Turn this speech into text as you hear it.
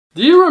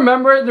Do you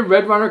remember the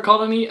Red Runner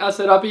colony I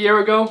set up a year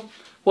ago?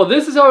 Well,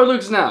 this is how it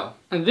looks now.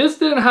 And this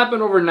didn't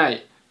happen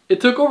overnight. It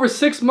took over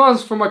 6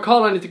 months for my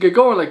colony to get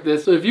going like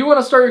this. So if you want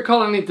to start your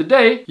colony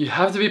today, you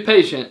have to be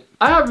patient.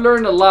 I have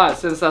learned a lot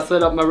since I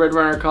set up my Red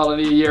Runner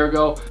colony a year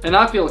ago, and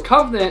I feel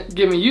confident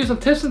giving you some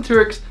tips and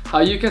tricks how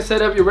you can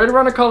set up your Red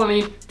Runner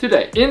colony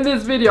today. In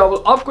this video, I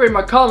will upgrade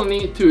my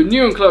colony to a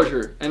new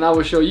enclosure, and I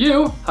will show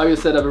you how you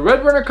set up a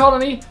Red Runner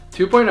colony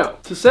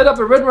 2.0. To set up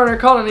a Red Runner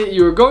colony,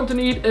 you are going to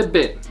need a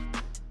bin.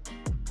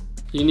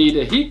 You need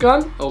a heat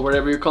gun, or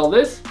whatever you call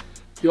this.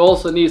 You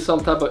also need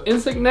some type of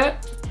insect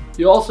net.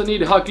 You also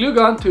need a hot glue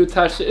gun to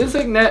attach the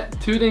insect net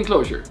to the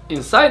enclosure.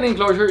 Inside the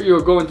enclosure,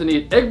 you're going to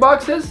need egg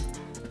boxes,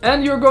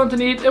 and you're going to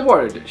need a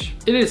water dish.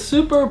 It is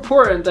super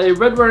important that a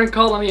Red Runner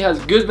colony has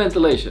good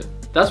ventilation.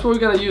 That's where we're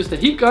going to use the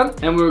heat gun,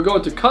 and we're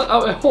going to cut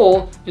out a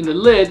hole in the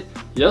lid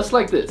just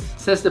like this.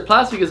 Since the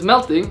plastic is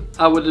melting,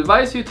 I would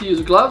advise you to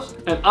use gloves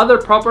and other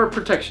proper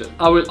protection.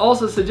 I would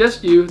also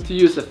suggest you to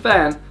use a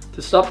fan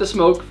to stop the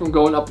smoke from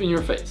going up in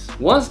your face.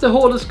 Once the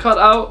hole is cut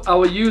out, I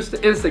will use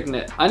the insect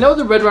net. I know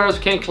the Red Runners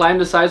can't climb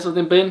the sides of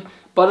the bin,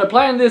 but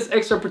applying this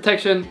extra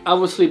protection, I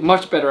will sleep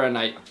much better at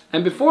night.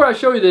 And before I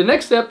show you the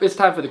next step, it's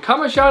time for the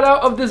comment shout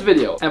out of this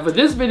video. And for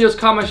this video's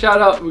comment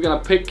shout out, we're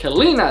gonna pick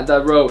Kalina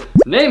that wrote,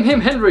 "Name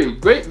him Henry."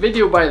 Great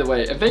video, by the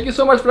way. And thank you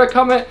so much for that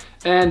comment.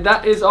 And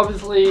that is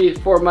obviously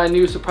for my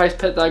new surprise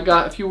pet that I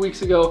got a few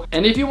weeks ago.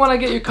 And if you wanna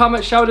get your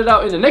comment shouted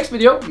out in the next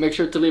video, make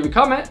sure to leave a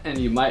comment and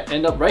you might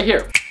end up right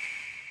here.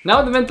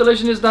 Now the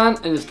ventilation is done,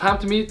 and it's time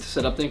to me to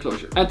set up the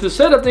enclosure. And to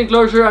set up the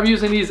enclosure, I'm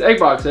using these egg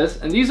boxes,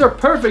 and these are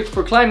perfect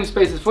for climbing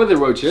spaces for the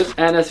roaches.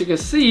 And as you can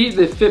see,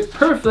 they fit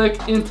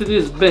perfect into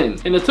this bin.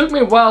 And it took me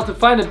a while to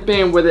find a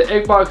bin where the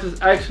egg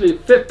boxes actually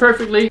fit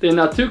perfectly. They're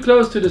not too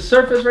close to the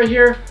surface right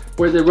here,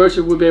 where the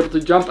roaches will be able to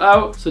jump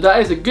out. So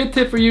that is a good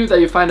tip for you, that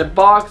you find a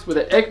box where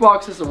the egg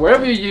boxes or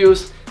wherever you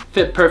use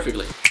fit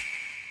perfectly.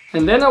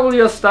 And then I will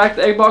just stack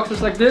the egg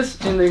boxes like this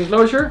in the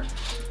enclosure.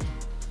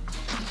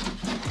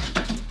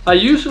 I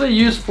usually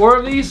use 4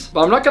 of these,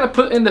 but I'm not going to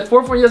put in the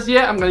 4th one just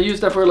yet. I'm going to use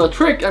that for a little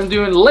trick I'm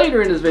doing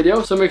later in this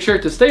video, so make sure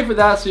to stay for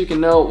that so you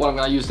can know what I'm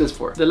going to use this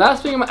for. The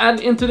last thing I'm going to add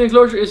into the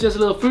enclosure is just a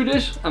little food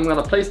dish. I'm going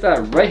to place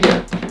that right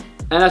here.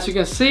 And as you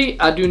can see,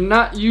 I do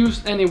not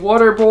use any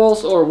water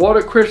bowls or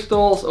water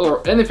crystals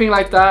or anything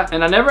like that.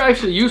 And I never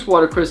actually use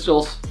water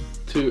crystals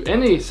to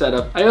any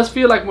setup. I just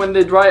feel like when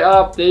they dry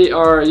up, they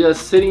are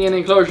just sitting in the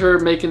enclosure,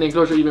 making the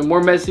enclosure even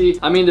more messy.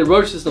 I mean, the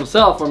roaches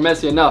themselves are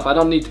messy enough. I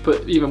don't need to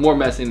put even more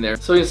mess in there.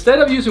 So instead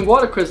of using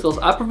water crystals,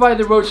 I provide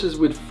the roaches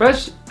with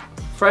fresh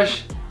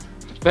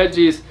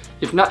veggies,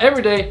 if not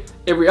every day,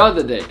 every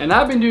other day. And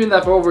I've been doing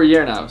that for over a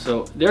year now.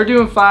 So they're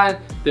doing fine,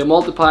 they're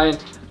multiplying,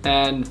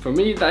 and for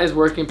me that is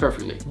working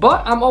perfectly.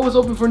 But I'm always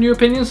open for new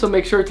opinions, so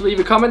make sure to leave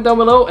a comment down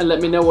below and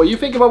let me know what you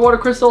think about water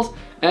crystals,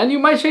 and you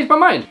might change my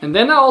mind. And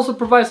then I also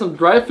provide some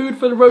dry food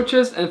for the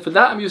roaches, and for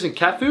that I'm using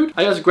cat food.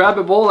 I just grab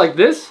a bowl like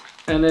this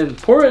and then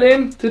pour it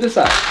in to the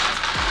side.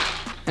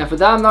 And for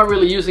that I'm not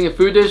really using a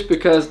food dish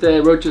because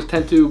the roaches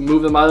tend to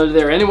move them out of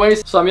there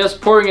anyways, so I'm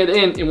just pouring it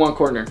in one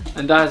corner,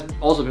 and that has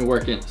also been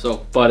working.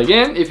 So, but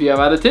again, if you have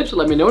other tips,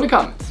 let me know in the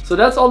comments. So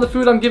that's all the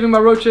food I'm giving my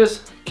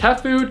roaches.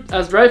 Cat food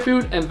as dry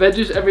food and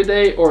veggies every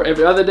day or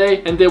every other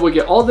day, and they will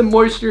get all the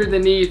moisture they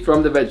need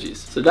from the veggies.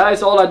 So that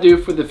is all I do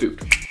for the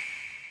food.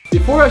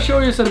 Before I show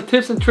you some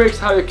tips and tricks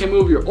how you can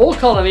move your old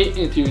colony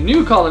into your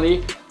new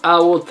colony, I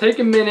will take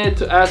a minute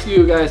to ask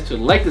you guys to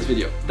like this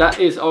video. That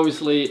is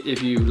obviously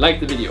if you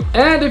like the video.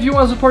 And if you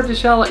want to support this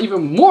channel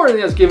even more than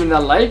just giving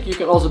that like, you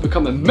can also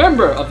become a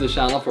member of the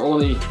channel for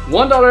only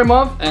 $1 a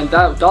month, and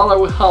that dollar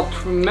will help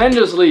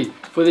tremendously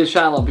for this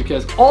channel,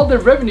 because all the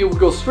revenue will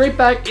go straight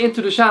back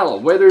into the channel,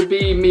 whether it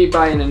be me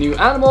buying a new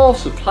animal,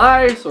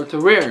 supplies, or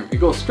terrarium. It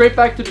goes straight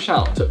back to the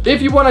channel. So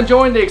if you want to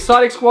join the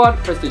exotic squad,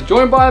 press the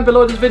join button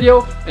below this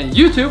video and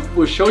YouTube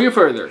will show you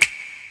further.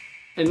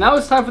 And now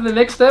it's time for the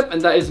next step, and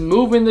that is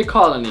moving the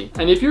colony.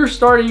 And if you're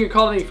starting your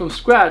colony from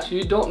scratch,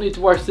 you don't need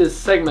to watch this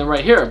segment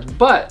right here.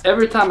 But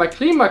every time I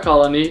clean my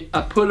colony, I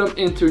put them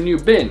into a new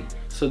bin.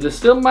 So there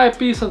still might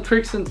be some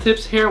tricks and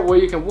tips here where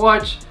you can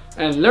watch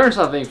and learn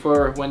something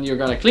for when you're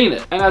gonna clean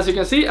it. And as you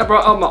can see, I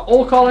brought out my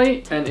old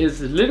colony and it's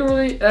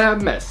literally a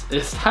mess.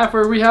 It's time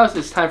for a rehouse,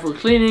 it's time for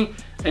cleaning,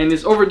 and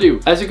it's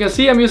overdue. As you can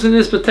see, I'm using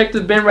this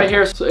protected bin right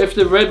here, so if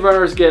the Red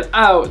Runners get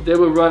out, they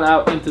will run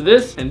out into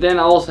this. And then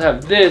I also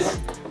have this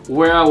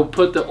where I will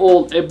put the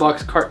old egg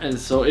box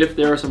cartons, so if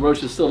there are some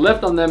roaches still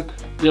left on them,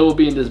 they will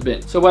be in this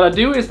bin. So what I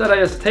do is that I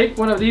just take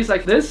one of these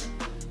like this,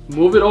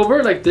 move it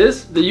over like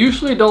this. They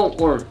usually don't,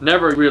 or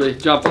never really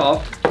jump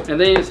off, and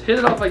then you just hit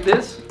it off like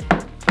this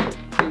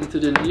into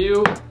the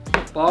new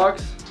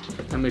box,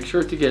 and make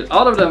sure to get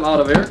all of them out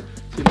of here.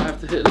 So you might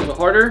have to hit a little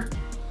harder,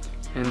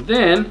 and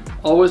then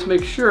always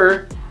make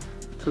sure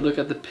to look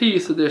at the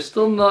piece so there's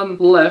still none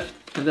left.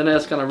 And then I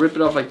just gonna rip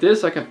it off like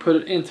this so I can put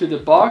it into the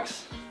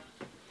box.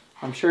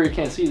 I'm sure you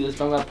can't see this,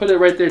 but I'm gonna put it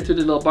right there to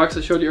the little box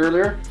I showed you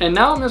earlier. And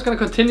now I'm just gonna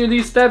continue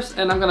these steps,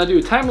 and I'm gonna do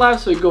a time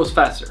lapse so it goes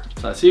faster.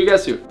 So I'll see you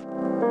guys soon.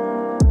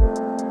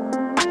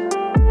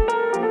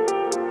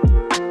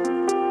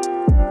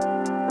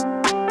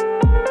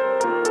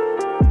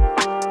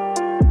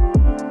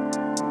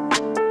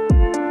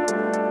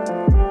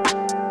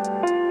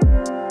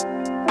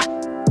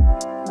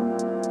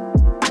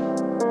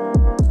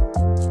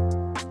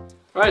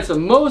 Alright, so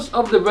most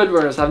of the red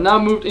runners have now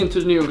moved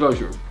into the new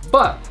enclosure,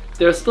 but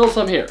there's still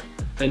some here.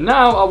 And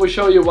now I will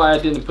show you why I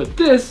didn't put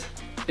this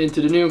into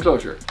the new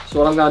enclosure. So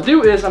what I'm gonna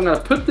do is I'm gonna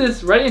put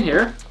this right in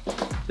here,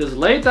 just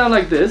lay it down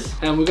like this,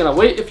 and we're gonna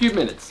wait a few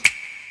minutes.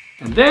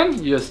 And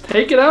then you just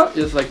take it out,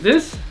 just like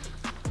this.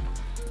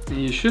 And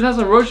you should have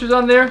some roaches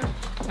on there.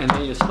 And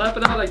then you slap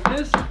it out like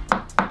this.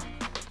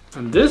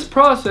 And this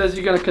process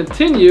you're gonna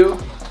continue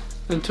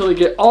until you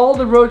get all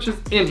the roaches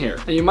in here.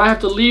 And you might have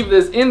to leave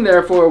this in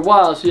there for a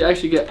while so you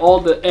actually get all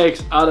the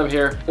eggs out of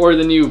here, or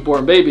the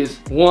newborn babies,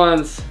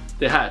 once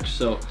they hatch.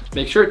 So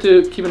make sure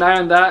to keep an eye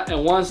on that,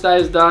 and once that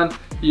is done,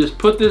 you just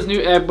put this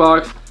new egg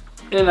box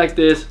in like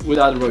this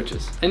without the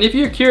roaches. And if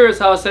you're curious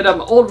how I set up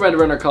my old red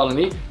runner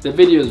colony, the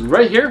video is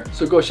right here,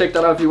 so go check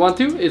that out if you want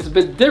to. It's a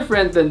bit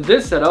different than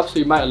this setup, so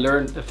you might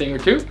learn a thing or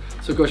two.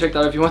 So go check that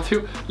out if you want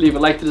to. Leave a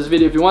like to this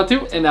video if you want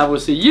to, and I will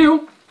see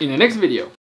you in the next video.